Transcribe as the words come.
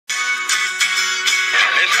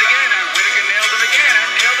Missed again, and Whittaker nailed him again,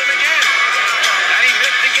 and nailed him again. And he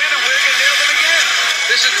missed again, and Whittaker nailed him again.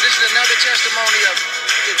 This is another testimony of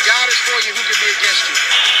if God is for you, who can be against you?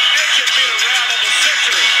 This should be the round of the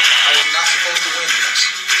century. I was not supposed to win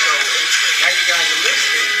this. So now you guys are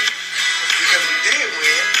listening because we did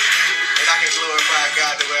win, and I can glorify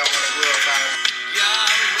God the way I want to glorify Him.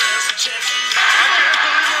 God bless the chest. I can't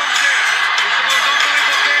believe what I'm saying. It's the most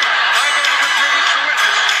unbelievable thing I've ever been privileged to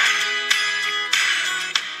witness.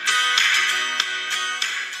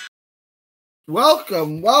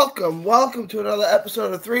 Welcome to another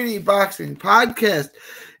episode of 3D Boxing Podcast.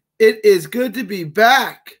 It is good to be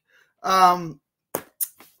back. Let's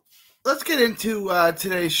get into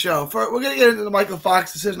today's show. We're going to get into the Mykal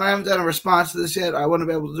Fox decision. I haven't done a response to this yet. I wouldn't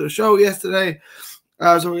be able to do a show yesterday,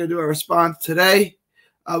 so we're going to do a response today.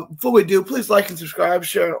 Before we do, please like and subscribe,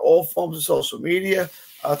 share on all forms of social media.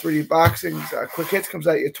 3D Boxing Quick Hits comes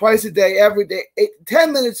out here twice a day, every day,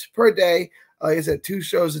 10 minutes per day. Like I said, 2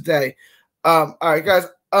 shows a day. All right, guys.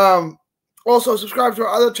 Also, subscribe to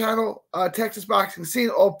our other channel, Texas Boxing Scene.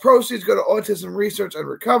 All proceeds go to Autism Research and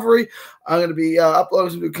Recovery. I'm going to be uploading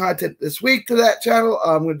some new content this week to that channel.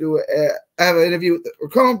 I'm going to do I have an interview with the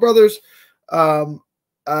Racone brothers. I'm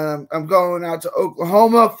going out to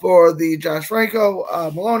Oklahoma for the Josh Franco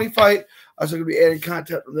Maloney fight. I'm going to be adding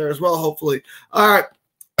content from there as well, hopefully. All right.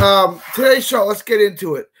 Today's show, let's get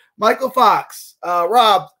into it. Mykal Fox,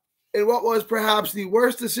 Rob, in what was perhaps the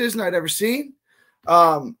worst decision I'd ever seen.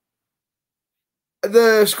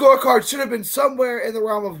 The scorecard should have been somewhere in the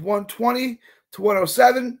realm of 120 to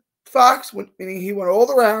 107. Fox, meaning he won all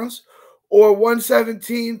the rounds, or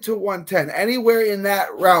 117 to 110. Anywhere in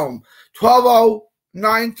that realm. 12-0,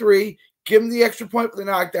 9-3, give him the extra point for the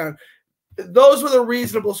knockdown. Those were the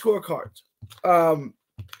reasonable scorecards.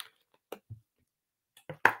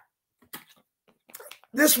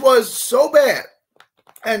 This was so bad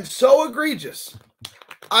and so egregious.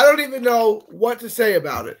 I don't even know what to say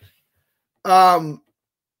about it.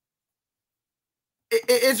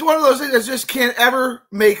 It's one of those things that just can't ever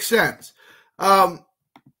make sense. Mykal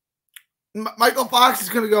Fox is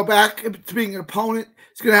going to go back to being an opponent.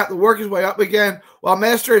 He's going to have to work his way up again. While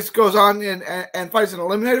Mastrace goes on and fights an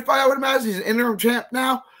eliminated fight, I would imagine. He's an interim champ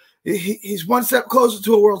now. He's one step closer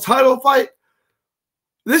to a world title fight.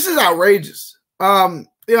 This is outrageous. I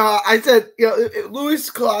said, Luis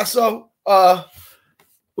Colasso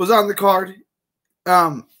was on the card. He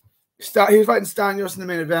was fighting Stanios in the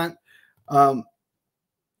main event.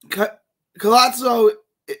 Colasso,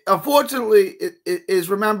 unfortunately, is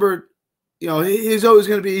remembered. He's always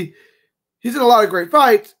going to be. He's in a lot of great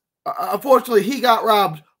fights. Unfortunately, he got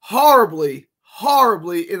robbed horribly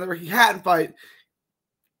in the Ricky Hatton fight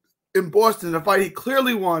in Boston. A fight he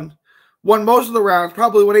clearly won most of the rounds,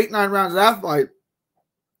 probably won 8-9 rounds of that fight,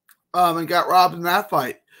 and got robbed in that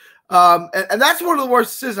fight. And that's one of the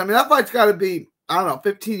worst decisions. I mean, that fight's got to be,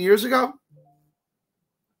 15 years ago,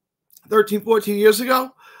 13, 14 years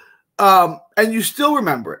ago. And you still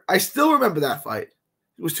remember it. I still remember that fight.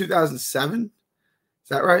 It was 2007. Is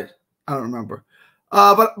that right? I don't remember.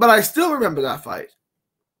 But I still remember that fight.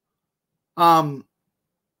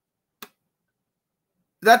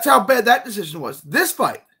 That's how bad that decision was. This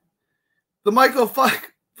fight, the Mykal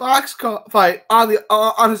Fox fight on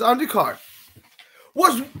his undercard,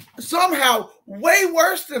 was somehow way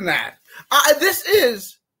worse than that. This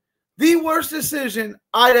is the worst decision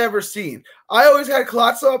I'd ever seen. I always had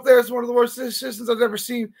Colasso up there as one of the worst decisions I've ever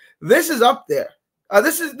seen. This is up there.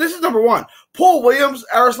 This is number one. Paul Williams,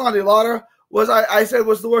 Arislan de Lara, I said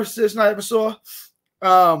was the worst decision I ever saw.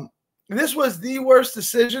 This was the worst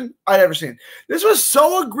decision I'd ever seen. This was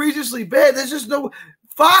so egregiously bad. There's just no.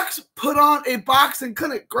 Fox put on a boxing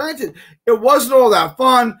clinic. Granted, it wasn't all that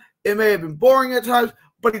fun. It may have been boring at times,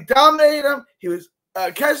 but he dominated him. He was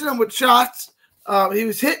catching him with shots. He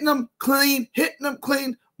was hitting them clean,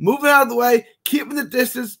 moving out of the way, keeping the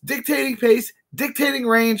distance, dictating pace, dictating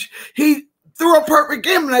range. He threw a perfect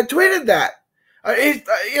game, and I tweeted that.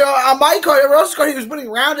 On my card, everyone else's card, he was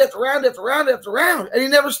winning round after round after round after round, and he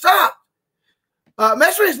never stopped.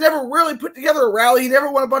 Mastrace never really put together a rally. He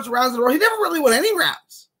never won a bunch of rounds in a row. He never really won any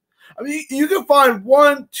rounds. I mean, you can find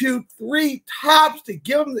 1, 2, 3 tops to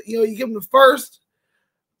give him. You give him the first.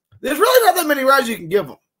 There's really not that many rounds you can give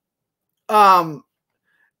him. And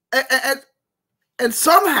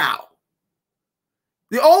somehow,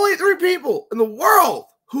 the only 3 people in the world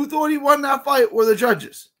who thought he won that fight were the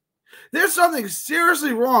judges. There's something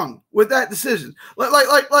seriously wrong with that decision. Like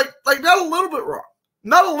not a little bit wrong.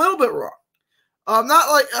 Not a little bit wrong.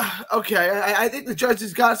 Not like okay. I think the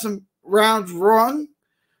judges got some rounds wrong.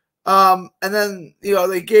 And then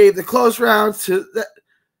they gave the close rounds to that.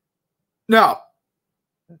 No,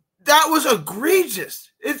 That was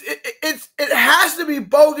egregious. It has to be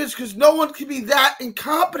bogus because no one can be that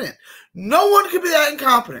incompetent. No one can be that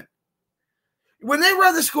incompetent. When they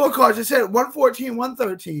read the scorecards, they said 114,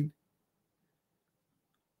 113.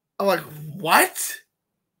 I'm like, what?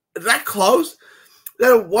 Is that close?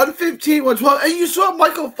 Then 115, 112. And you saw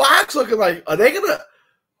Mykal Fox looking like, are they going to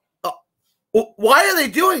why are they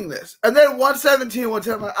doing this? And then 117,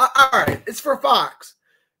 110. Like, all right, it's for Fox.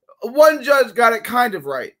 One judge got it kind of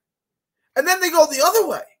right. And then they go the other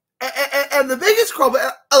way. And the biggest trouble,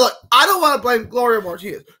 look, I don't want to blame Gloria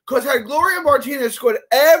Martinez because had Gloria Martinez scored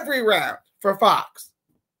every round for Fox,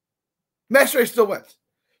 Mestre still wins.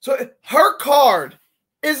 So her card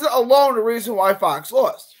isn't alone the reason why Fox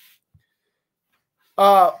lost.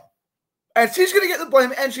 And she's going to get the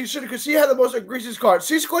blame, and she should because she had the most egregious card.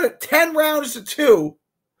 She scored it 10 rounds to 2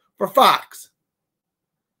 for Fox.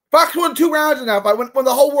 Fox won 2 rounds in that fight when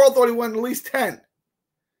the whole world thought he won at least 10.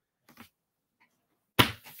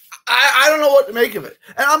 I don't know what to make of it.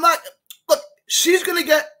 And I'm not – look, she's going to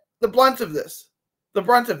get the brunt of this.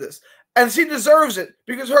 And she deserves it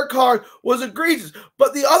because her card was egregious.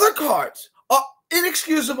 But the other cards are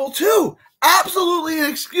inexcusable too. Absolutely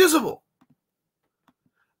inexcusable.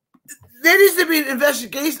 There needs to be an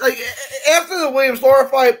investigation. Like after the Williams-Laura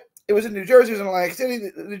fight, it was in New Jersey, it was in Atlantic City.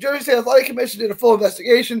 The New Jersey State Athletic Commission did a full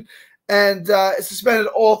investigation and it suspended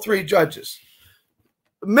all 3 judges.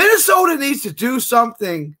 Minnesota needs to do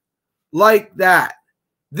something like that.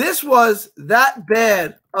 This was that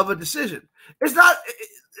bad of a decision. It's not.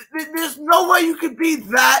 There's no way you could be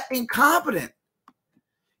that incompetent.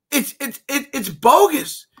 It's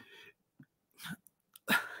bogus.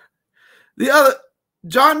 The other.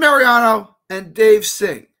 John Mariano and Dave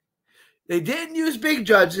Singh. They didn't use big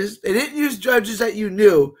judges. They didn't use judges that you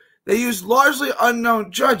knew. They used largely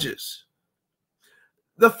unknown judges.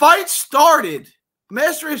 The fight started.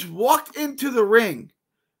 Mestre walked into the ring,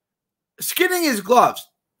 skinning his gloves.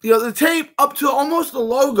 You know, the tape up to almost the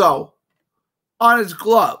logo on his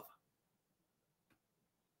glove.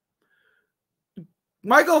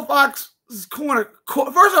 Mykal Fox's corner.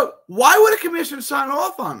 First of all, why would a commission sign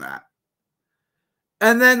off on that?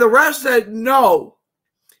 And then the rest said, no,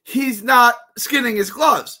 he's not skinning his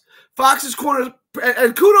gloves. Fox's corner,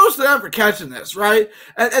 and kudos to them for catching this, right?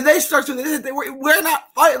 And they stuck to it. We're not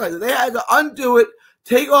fighting like that. They had to undo it,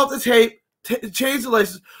 take off the tape, change the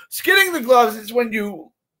laces. Skinning the gloves is when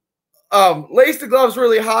you lace the gloves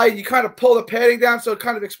really high. You kind of pull the padding down so it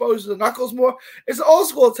kind of exposes the knuckles more. It's an old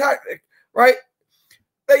school tactic, right?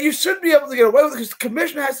 That you should be able to get away with because the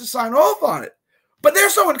commission has to sign off on it. But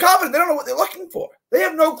they're so incompetent, they don't know what they're looking for. They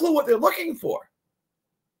have no clue what they're looking for.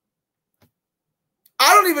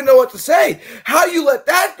 I don't even know what to say. How you let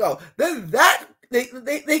that go? Then that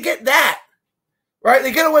they get that. Right?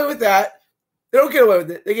 They get away with that. They don't get away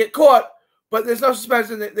with it. They get caught, but there's no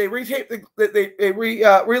suspension. They retape they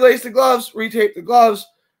relace the gloves, retape the gloves,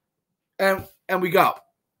 and we go.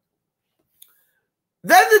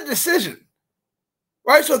 Then the decision.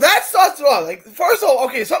 Right? So that starts it off. Like, first of all,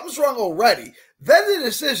 okay, something's wrong already. Then the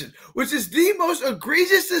decision, which is the most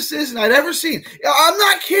egregious decision I'd ever seen. I'm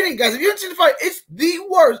not kidding, guys. If you haven't seen the fight, it's the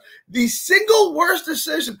worst, the single worst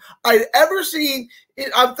decision I'd ever seen.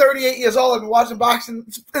 I'm 38 years old. I've been watching boxing.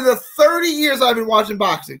 In the 30 years I've been watching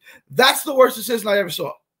boxing, that's the worst decision I ever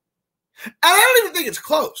saw. And I don't even think it's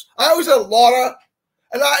close. I always had a lot of,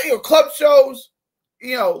 and club shows,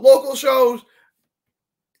 local shows,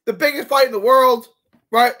 the biggest fight in the world,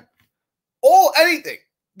 right? Anything.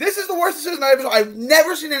 This is the worst decision I've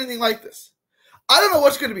never seen anything like this. I don't know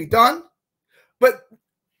what's going to be done, but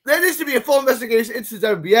there needs to be a full investigation into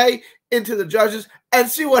the WBA, into the judges, and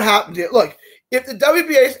see what happened here. Look, if the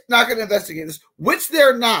WBA is not going to investigate this, which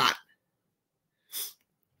they're not,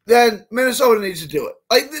 then Minnesota needs to do it.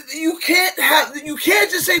 Like, you can't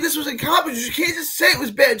just say this was incompetence. You can't just say it was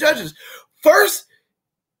bad judges. First,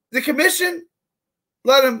 the commission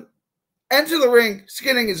let him enter the ring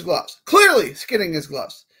skinning his gloves. Clearly skinning his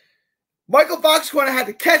gloves. Mykal Fox corner had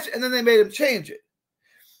to catch it, and then they made him change it.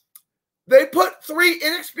 They put 3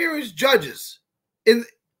 inexperienced judges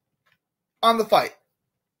on the fight.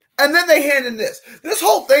 And then they hand in this. This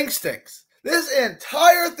whole thing stinks. This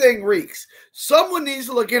entire thing reeks. Someone needs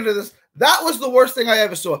to look into this. That was the worst thing I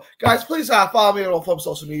ever saw. Guys, please follow me on all forms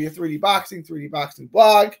of social media, 3D Boxing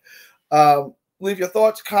blog. Leave your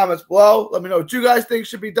thoughts, comments below. Let me know what you guys think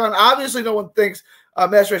should be done. Obviously, no one thinks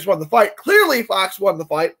Mestre won the fight. Clearly, Fox won the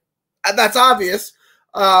fight. And that's obvious.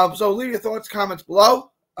 So leave your thoughts, comments below.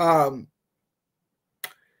 Our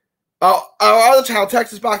other channel,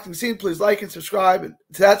 Texas Boxing Scene, please like and subscribe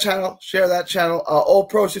to that channel. Share that channel. All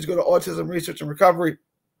proceeds go to autism research and recovery.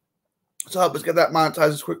 So help us get that monetized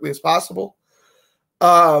as quickly as possible.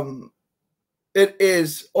 It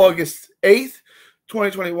is August 8th,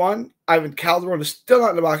 2021. Ivan Calderon is still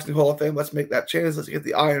not in the Boxing Hall of Fame. Let's make that change. Let's get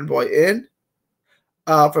the Iron Boy in.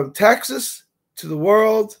 From Texas to the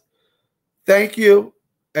world, thank you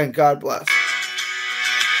and God bless.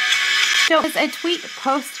 Show us a tweet,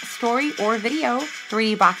 post, story, or video.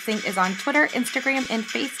 3D Boxing is on Twitter, Instagram, and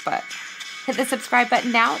Facebook. Hit the subscribe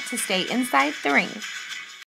button now to stay inside the ring.